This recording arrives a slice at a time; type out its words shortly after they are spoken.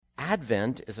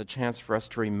Advent is a chance for us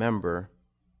to remember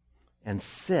and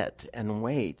sit and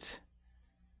wait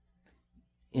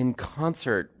in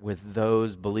concert with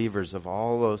those believers of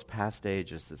all those past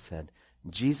ages that said,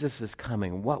 Jesus is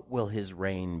coming. What will his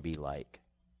reign be like?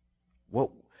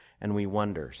 And we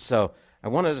wonder. So I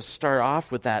wanted to start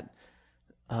off with that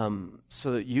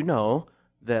so that you know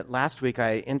that last week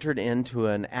I entered into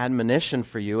an admonition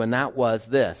for you, and that was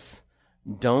this.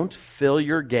 Don't fill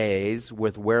your gaze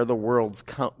with where the world's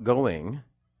going.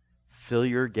 Fill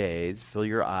your gaze, fill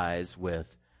your eyes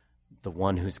with the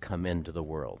one who's come into the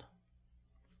world.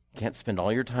 You can't spend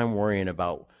all your time worrying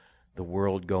about the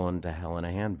world going to hell in a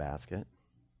handbasket.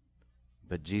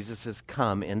 But Jesus has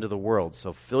come into the world,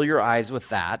 so fill your eyes with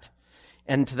that.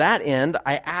 And to that end,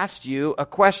 I asked you a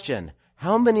question.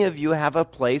 How many of you have a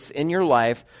place in your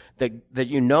life that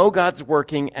you know God's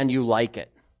working and you like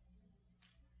it?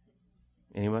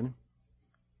 Anyone?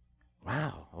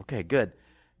 Wow, okay, good.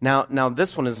 Now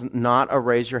this one is not a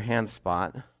raise your hand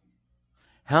spot.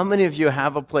 How many of you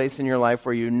have a place in your life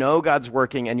where you know God's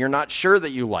working and you're not sure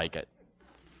that you like it?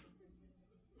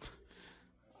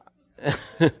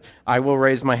 I will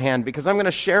raise my hand because I'm going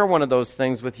to share one of those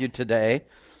things with you today.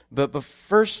 But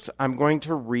first, I'm going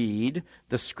to read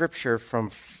the scripture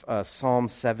from Psalm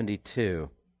 72.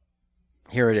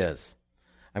 Here it is.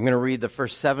 I'm going to read the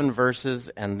first 7 verses,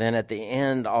 and then at the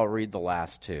end, I'll read the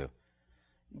last 2.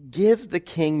 Give the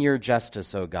king your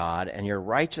justice, O God, and your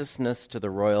righteousness to the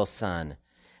royal son.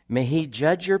 May he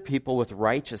judge your people with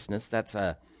righteousness. That's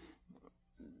a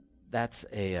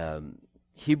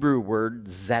Hebrew word,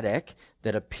 zedek,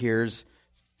 that appears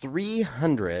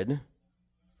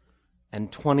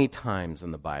 320 times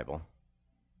in the Bible.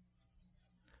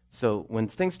 So when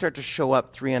things start to show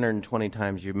up 320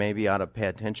 times, you maybe ought to pay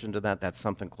attention to that. That's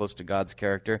something close to God's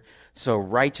character. So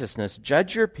righteousness,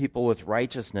 judge your people with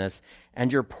righteousness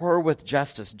and your poor with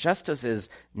justice. Justice is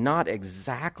not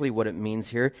exactly what it means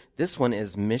here. This one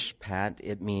is mishpat.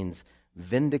 It means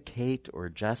vindicate or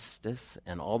justice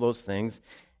and all those things.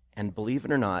 And believe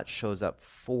it or not, shows up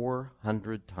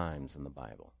 400 times in the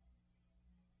Bible.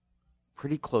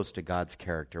 Pretty close to God's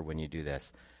character when you do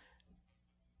this.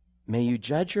 May you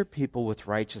judge your people with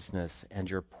righteousness and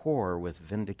your poor with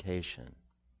vindication.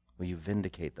 Will you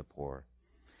vindicate the poor?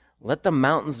 Let the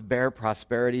mountains bear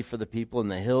prosperity for the people and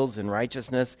the hills in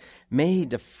righteousness. May he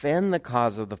defend the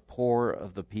cause of the poor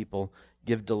of the people,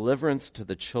 give deliverance to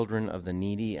the children of the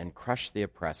needy, and crush the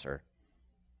oppressor.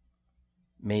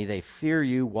 May they fear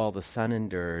you while the sun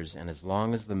endures, and as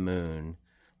long as the moon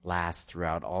lasts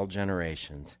throughout all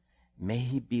generations. May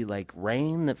he be like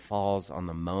rain that falls on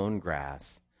the mown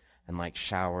grass, and like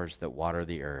showers that water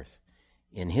the earth.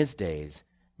 In his days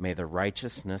may the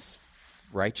righteous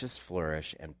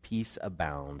flourish and peace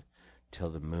abound till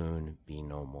the moon be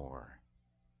no more.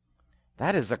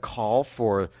 That is a call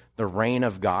for the reign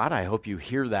of God. I hope you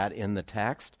hear that in the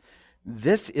text.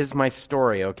 This is my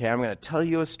story, okay? I'm going to tell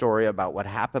you a story about what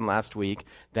happened last week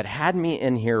that had me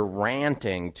in here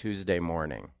ranting Tuesday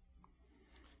morning.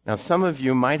 Now, some of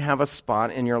you might have a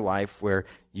spot in your life where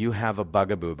you have a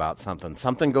bugaboo about something.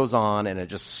 Something goes on and it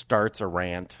just starts a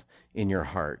rant in your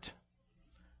heart.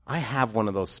 I have one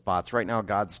of those spots. Right now,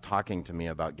 God's talking to me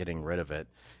about getting rid of it.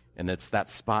 And it's that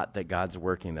spot that God's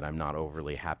working that I'm not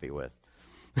overly happy with.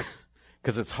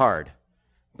 Because it's hard.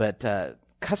 But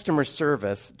customer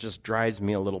service just drives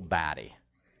me a little batty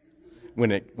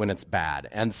when it's bad.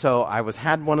 And so I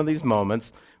had one of these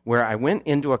moments where I went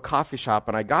into a coffee shop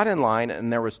and I got in line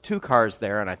and there was 2 cars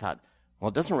there and I thought, well,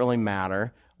 it doesn't really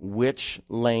matter which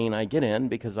lane I get in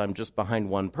because I'm just behind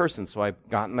one person. So I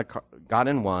got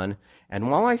in one, and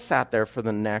while I sat there for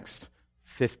the next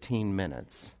 15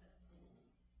 minutes,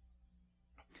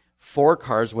 4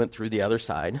 cars went through the other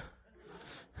side.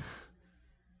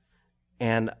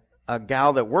 And a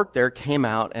gal that worked there came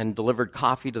out and delivered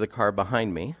coffee to the car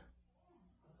behind me,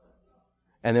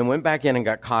 and then went back in and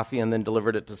got coffee and then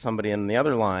delivered it to somebody in the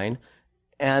other line.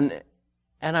 And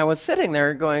I was sitting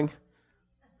there going,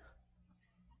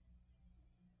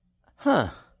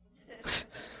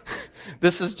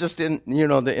 this is just in,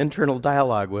 the internal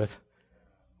dialogue with,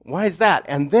 why is that?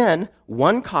 And then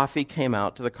 1 coffee came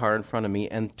out to the car in front of me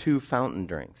and 2 fountain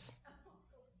drinks,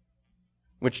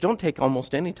 which don't take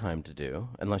almost any time to do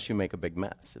unless you make a big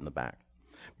mess in the back.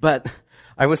 But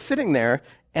I was sitting there,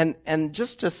 and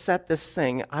just to set this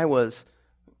thing, I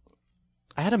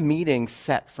had a meeting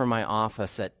set for my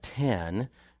office at 10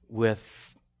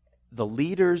 with the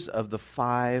leaders of the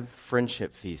 5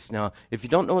 friendship feasts. Now, if you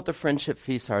don't know what the friendship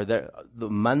feasts are, the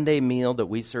Monday meal that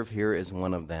we serve here is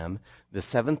one of them. The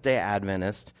Seventh-day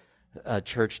Adventist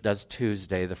Church does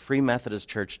Tuesday, the Free Methodist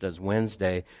Church does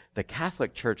Wednesday, the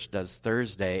Catholic Church does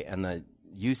Thursday, and the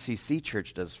UCC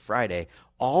Church does Friday.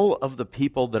 All of the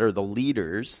people that are the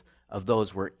leaders of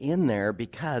those were in there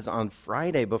because on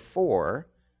Friday before,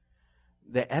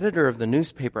 the editor of the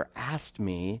newspaper asked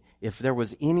me if there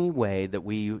was any way that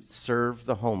we serve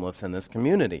the homeless in this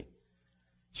community.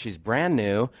 She's brand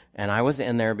new, and I was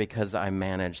in there because I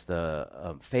manage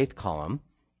the faith column.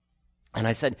 And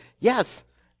I said, yes,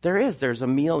 there is. There's a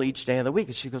meal each day of the week.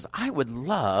 And she goes, I would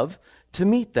love to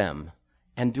meet them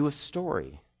and do a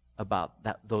story about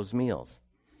those meals.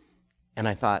 And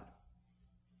I thought,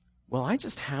 well, I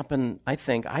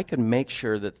think I could make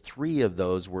sure that 3 of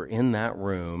those were in that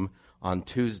room on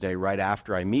Tuesday right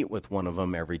after I meet with one of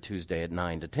them every Tuesday at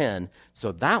 9 to 10.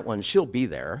 So that one, she'll be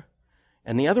there.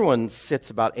 And the other one sits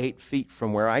about 8 feet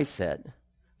from where I sit.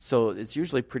 So it's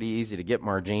usually pretty easy to get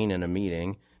Margene in a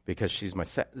meeting because she's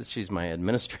my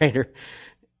administrator.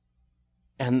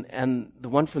 And the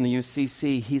one from the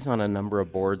UCC, he's on a number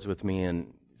of boards with me,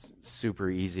 and it's super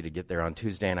easy to get there on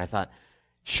Tuesday. And I thought,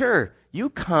 sure, you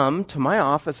come to my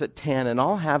office at 10, and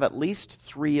I'll have at least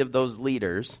 3 of those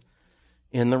leaders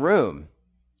in the room.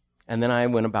 And then I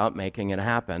went about making it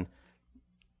happen.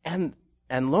 And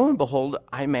lo and behold,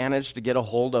 I managed to get a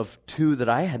hold of 2 that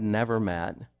I had never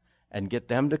met and get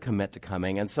them to commit to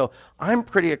coming. And so I'm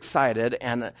pretty excited,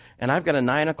 and I've got a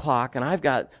 9 o'clock, and I've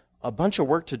got a bunch of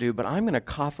work to do, but I'm going to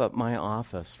cough up my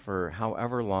office for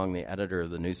however long the editor of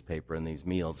the newspaper and these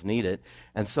meals need it.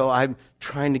 And so I'm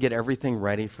trying to get everything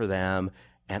ready for them,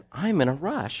 and I'm in a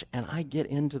rush, and I get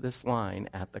into this line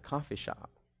at the coffee shop.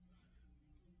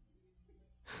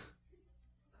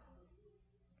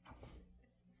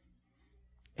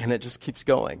 And it just keeps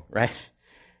going, right?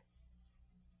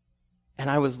 And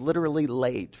I was literally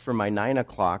late for my 9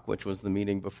 o'clock, which was the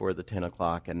meeting before the 10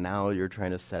 o'clock, and now you're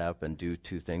trying to set up and do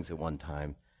 2 things at one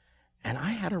time. And I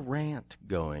had a rant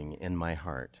going in my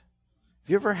heart. Have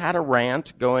you ever had a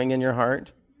rant going in your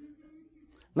heart?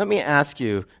 Let me ask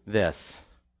you this.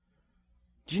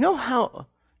 Do you know how,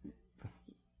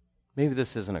 maybe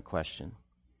this isn't a question.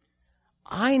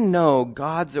 I know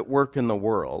God's at work in the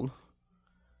world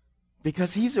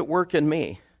because he's at work in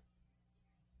me.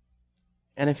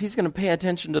 And if he's going to pay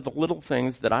attention to the little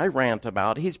things that I rant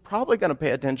about, he's probably going to pay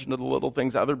attention to the little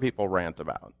things other people rant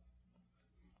about.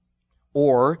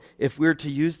 Or, if we're to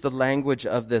use the language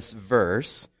of this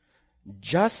verse,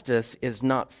 justice is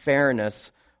not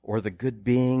fairness or the good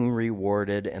being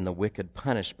rewarded and the wicked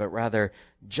punished, but rather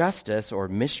justice, or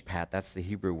mishpat, that's the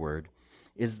Hebrew word,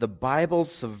 is the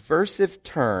Bible's subversive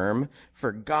term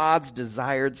for God's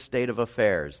desired state of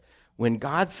affairs. When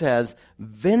God says,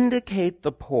 vindicate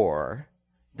the poor,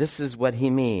 this is what he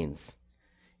means.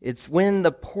 It's when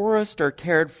the poorest are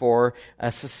cared for,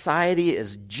 a society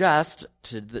is just,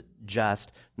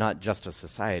 not just a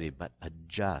society, but a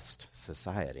just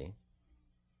society.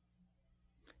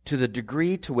 To the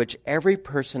degree to which every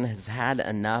person has had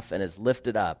enough and is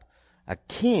lifted up. A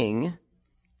king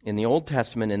in the Old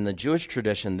Testament, in the Jewish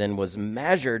tradition, then was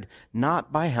measured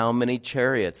not by how many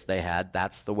chariots they had.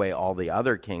 That's the way all the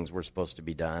other kings were supposed to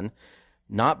be done.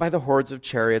 Not by the hordes of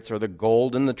chariots or the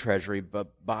gold in the treasury,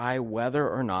 but by whether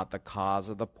or not the cause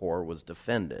of the poor was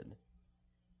defended.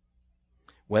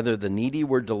 Whether the needy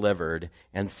were delivered.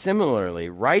 And similarly,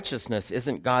 righteousness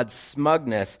isn't God's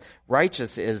smugness.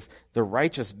 Righteous is the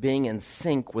righteous being in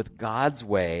sync with God's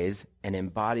ways and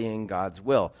embodying God's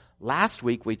will. Last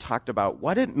week, we talked about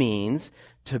what it means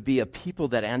to be a people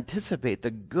that anticipate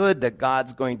the good that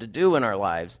God's going to do in our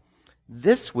lives.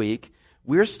 This week,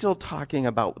 we're still talking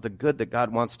about the good that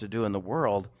God wants to do in the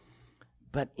world.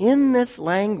 But in this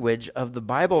language of the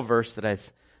Bible verse that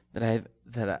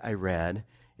I read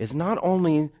is not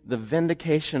only the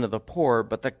vindication of the poor,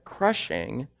 but the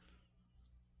crushing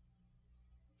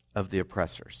of the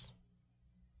oppressors.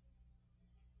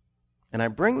 And I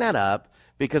bring that up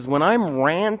because when I'm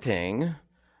ranting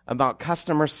about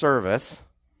customer service,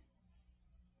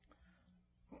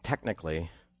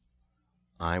 technically,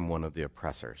 I'm one of the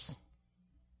oppressors.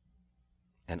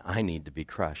 And I need to be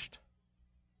crushed.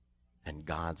 And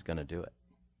God's going to do it.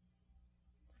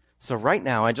 So right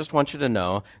now, I just want you to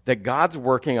know that God's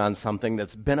working on something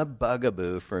that's been a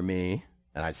bugaboo for me.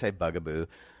 And I say bugaboo,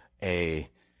 a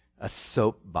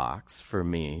soapbox for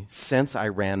me since I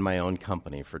ran my own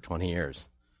company for 20 years.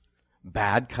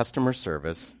 Bad customer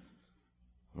service.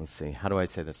 Let's see, how do I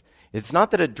say this? It's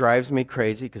not that it drives me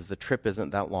crazy because the trip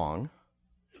isn't that long.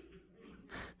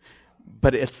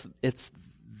 But it's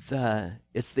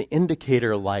the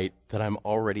indicator light that I'm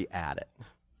already at it,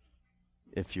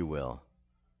 if you will.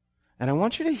 And I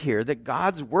want you to hear that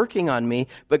God's working on me,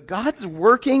 but God's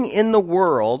working in the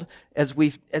world as we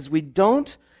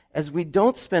don't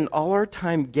spend all our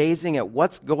time gazing at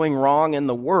what's going wrong in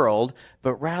the world,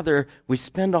 but rather we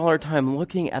spend all our time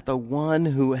looking at the one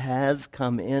who has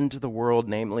come into the world,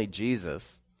 namely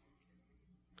Jesus.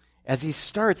 As he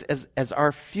starts, as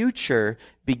our future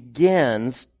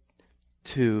begins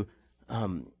to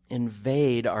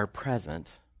invade our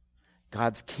present,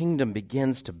 God's kingdom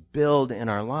begins to build in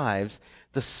our lives,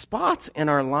 the spots in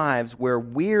our lives where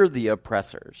we're the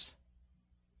oppressors.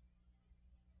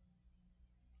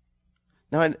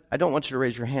 Now, I don't want you to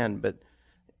raise your hand, but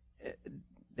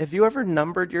have you ever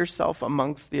numbered yourself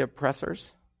amongst the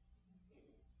oppressors?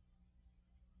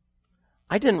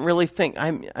 I didn't really think,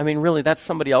 I mean, really, that's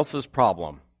somebody else's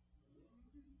problem.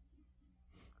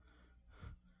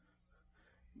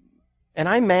 And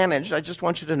I just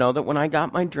want you to know that when I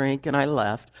got my drink and I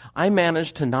left, I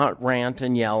managed to not rant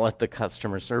and yell at the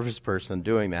customer service person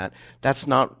doing that. That's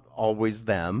not always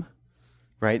them,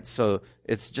 right? So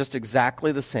it's just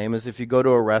exactly the same as if you go to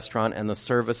a restaurant and the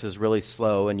service is really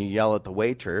slow and you yell at the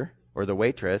waiter or the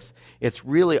waitress. It's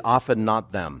really often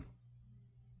not them.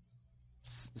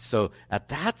 So at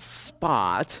that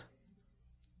spot,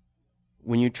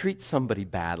 when you treat somebody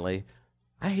badly,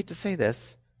 I hate to say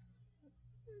this,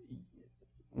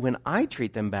 when I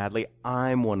treat them badly,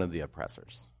 I'm one of the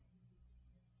oppressors.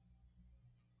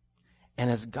 And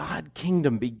as God's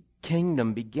kingdom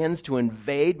begins to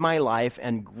invade my life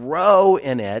and grow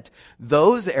in it,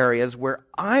 those areas where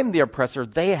I'm the oppressor,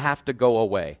 they have to go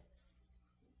away.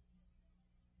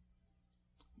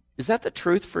 Is that the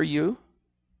truth for you?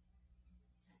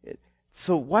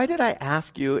 So why did I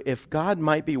ask you if God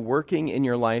might be working in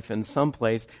your life in some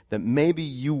place that maybe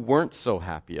you weren't so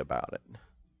happy about it?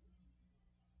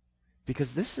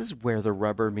 Because this is where the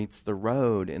rubber meets the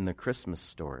road in the Christmas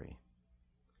story.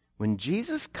 When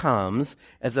Jesus comes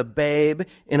as a babe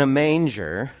in a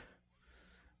manger,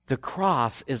 the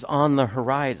cross is on the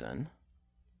horizon.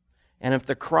 And if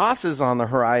the cross is on the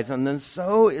horizon, then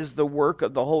so is the work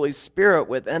of the Holy Spirit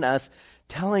within us,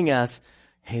 telling us,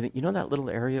 hey, you know that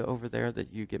little area over there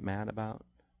that you get mad about?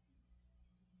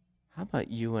 How about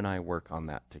you and I work on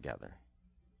that together?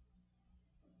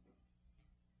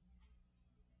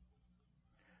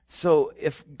 So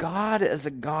if God is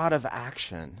a God of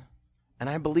action, and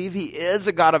I believe he is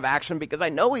a God of action because I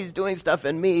know he's doing stuff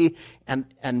in me,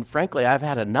 and frankly, I've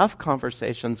had enough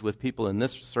conversations with people in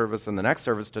this service and the next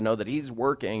service to know that he's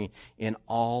working in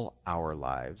all our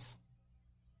lives.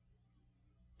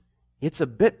 It's a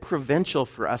bit provincial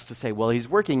for us to say, well, he's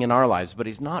working in our lives, but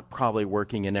he's not probably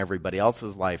working in everybody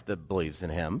else's life that believes in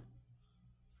him.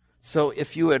 So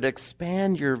if you would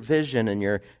expand your vision and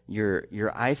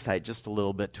your eyesight just a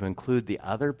little bit to include the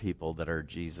other people that are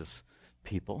Jesus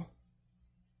people.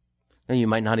 Now, you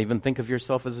might not even think of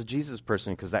yourself as a Jesus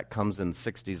person because that comes in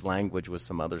 60s language with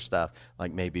some other stuff,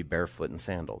 like maybe barefoot and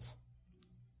sandals.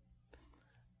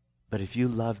 But if you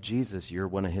love Jesus, you're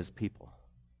one of his people.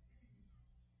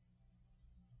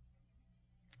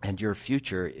 And your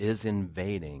future is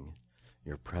invading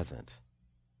your present.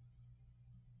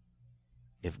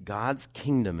 If God's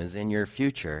kingdom is in your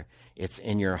future, it's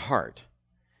in your heart.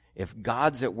 If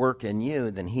God's at work in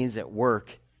you, then he's at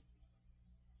work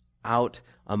out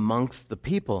amongst the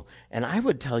people. And I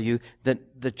would tell you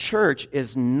that the church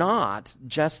is not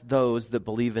just those that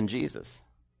believe in Jesus.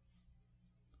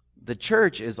 The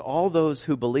church is all those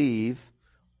who believe,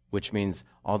 which means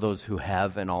all those who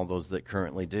have and all those that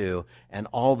currently do, and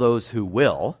all those who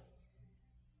will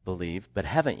believe but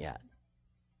haven't yet.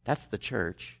 That's the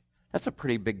church. That's a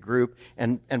pretty big group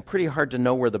and pretty hard to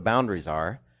know where the boundaries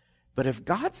are. But if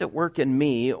God's at work in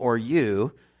me or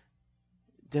you,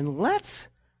 then let's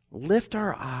lift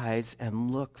our eyes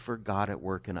and look for God at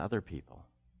work in other people.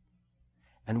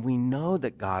 And we know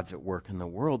that God's at work in the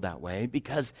world that way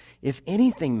because if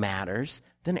anything matters,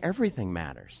 then everything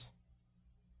matters.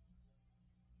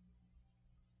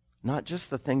 Not just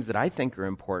the things that I think are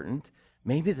important,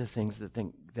 maybe the things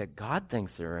that God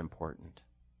thinks are important.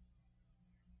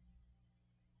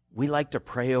 We like to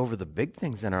pray over the big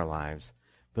things in our lives,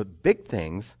 but big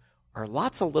things are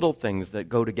lots of little things that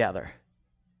go together.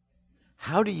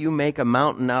 How do you make a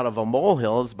mountain out of a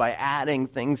molehill is by adding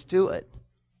things to it.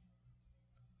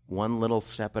 One little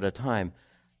step at a time.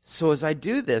 So as I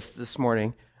do this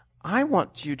morning, I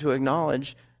want you to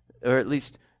acknowledge, or at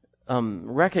least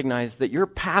recognize that your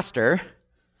pastor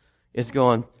is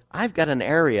going, I've got an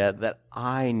area that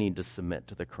I need to submit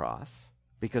to the cross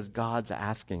because God's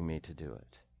asking me to do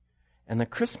it. And the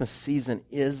Christmas season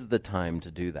is the time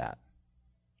to do that.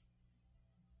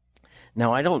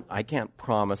 Now, I can't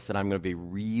promise that I'm going to be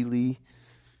really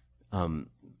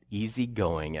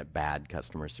easygoing at bad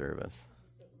customer service.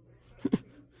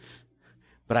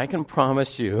 But I can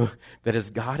promise you that as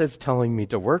God is telling me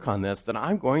to work on this, that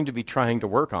I'm going to be trying to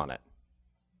work on it.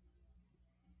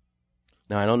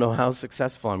 Now, I don't know how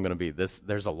successful I'm going to be.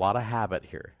 There's a lot of habit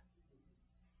here.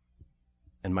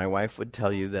 And my wife would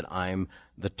tell you that I'm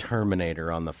the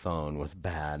Terminator on the phone with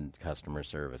bad customer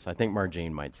service. I think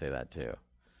Margene might say that too.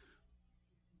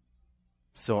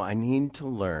 So I need to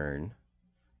learn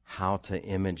how to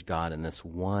image God in this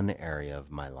one area of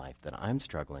my life that I'm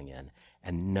struggling in,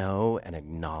 and know and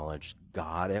acknowledge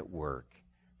God at work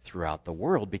throughout the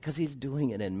world because he's doing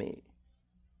it in me.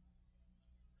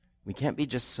 We can't be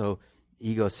just so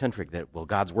egocentric that, well,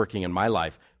 God's working in my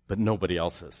life, but nobody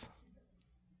else's.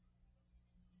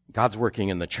 God's working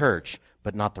in the church,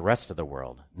 but not the rest of the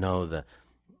world. No,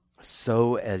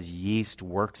 so as yeast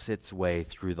works its way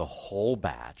through the whole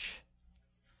batch,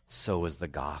 so is the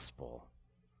gospel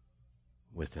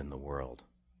within the world.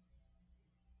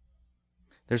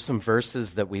 There's some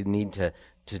verses that we need to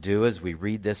do as we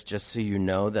read this, just so you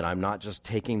know that I'm not just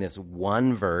taking this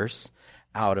one verse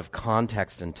out of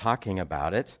context and talking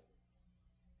about it.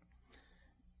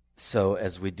 So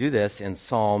as we do this in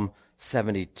Psalm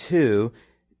 72,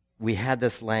 we had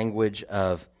this language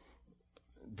of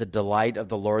the delight of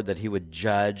the Lord, that he would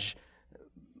judge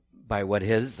by what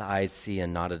his eyes see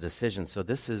and not a decision. So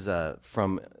this is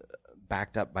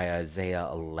backed up by Isaiah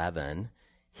 11.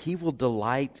 He will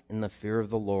delight in the fear of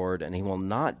the Lord, and he will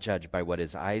not judge by what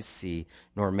his eyes see,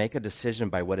 nor make a decision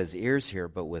by what his ears hear,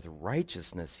 but with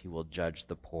righteousness he will judge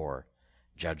the poor.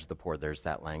 Judge the poor, there's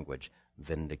that language.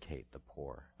 Vindicate the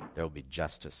poor. There will be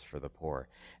justice for the poor.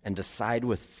 And decide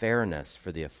with fairness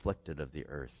for the afflicted of the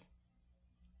earth.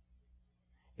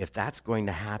 If that's going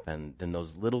to happen, then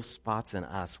those little spots in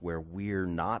us where we're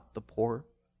not the poor,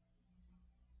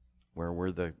 where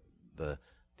we're the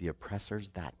oppressors,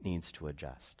 that needs to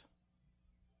adjust.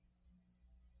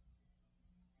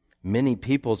 Many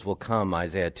peoples will come,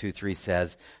 Isaiah 2:3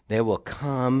 says, they will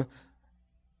come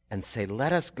and say,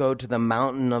 let us go to the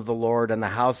mountain of the Lord and the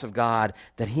house of God,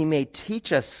 that he may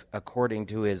teach us according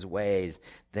to his ways,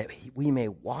 that we may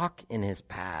walk in his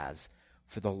paths.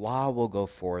 For the law will go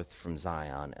forth from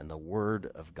Zion and the word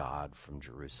of God from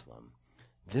Jerusalem.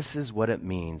 This is what it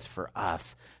means for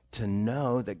us to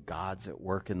know that God's at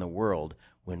work in the world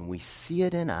when we see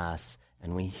it in us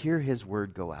and we hear his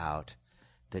word go out,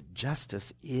 that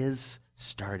justice is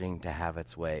starting to have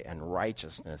its way and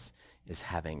righteousness is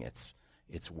having its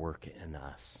work in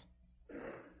us.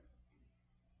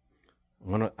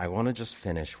 I want to just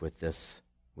finish with this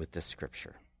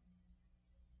scripture.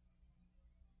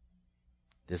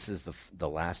 This is the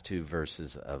last two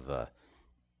verses of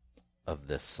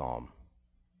this psalm.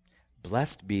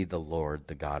 Blessed be the Lord,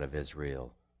 the God of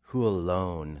Israel, who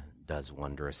alone does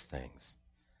wondrous things.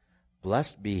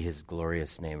 Blessed be his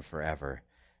glorious name forever.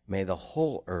 May the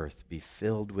whole earth be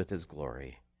filled with his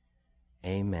glory.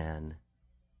 Amen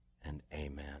and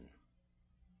amen.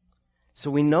 So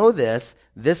we know this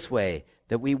way,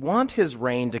 that we want his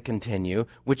reign to continue,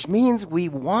 which means we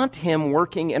want him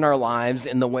working in our lives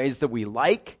in the ways that we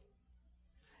like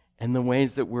and the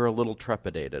ways that we're a little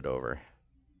trepidated over.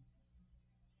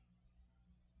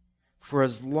 For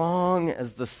as long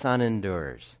as the sun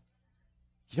endures.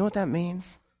 You know what that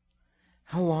means?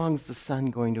 How long is the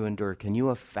sun going to endure? Can you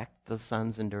affect the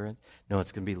sun's endurance? No,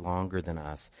 it's going to be longer than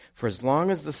us. For as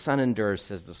long as the sun endures,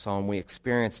 says the psalm, we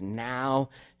experience now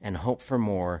and hope for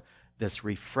more, this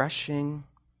refreshing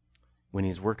when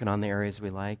he's working on the areas we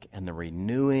like, and the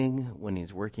renewing when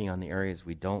he's working on the areas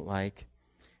we don't like,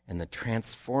 and the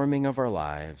transforming of our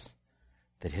lives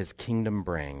that his kingdom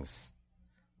brings,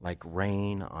 like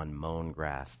rain on mown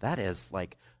grass. That is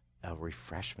like a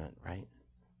refreshment, right?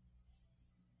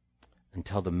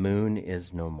 Until the moon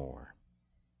is no more.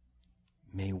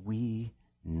 May we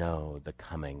know the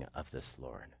coming of this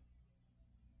Lord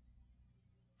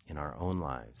in our own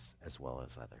lives as well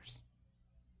as others.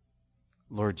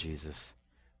 Lord Jesus,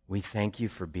 we thank you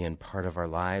for being part of our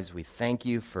lives. I thank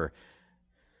you for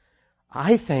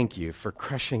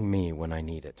crushing me when I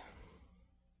need it.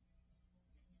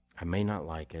 I may not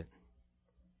like it,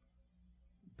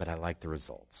 but I like the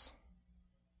results.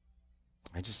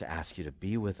 I just ask you to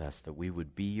be with us, that we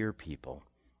would be your people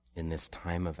in this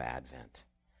time of Advent,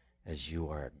 as you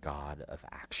are a God of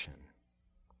action.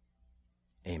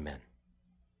 Amen.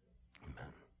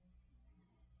 Amen.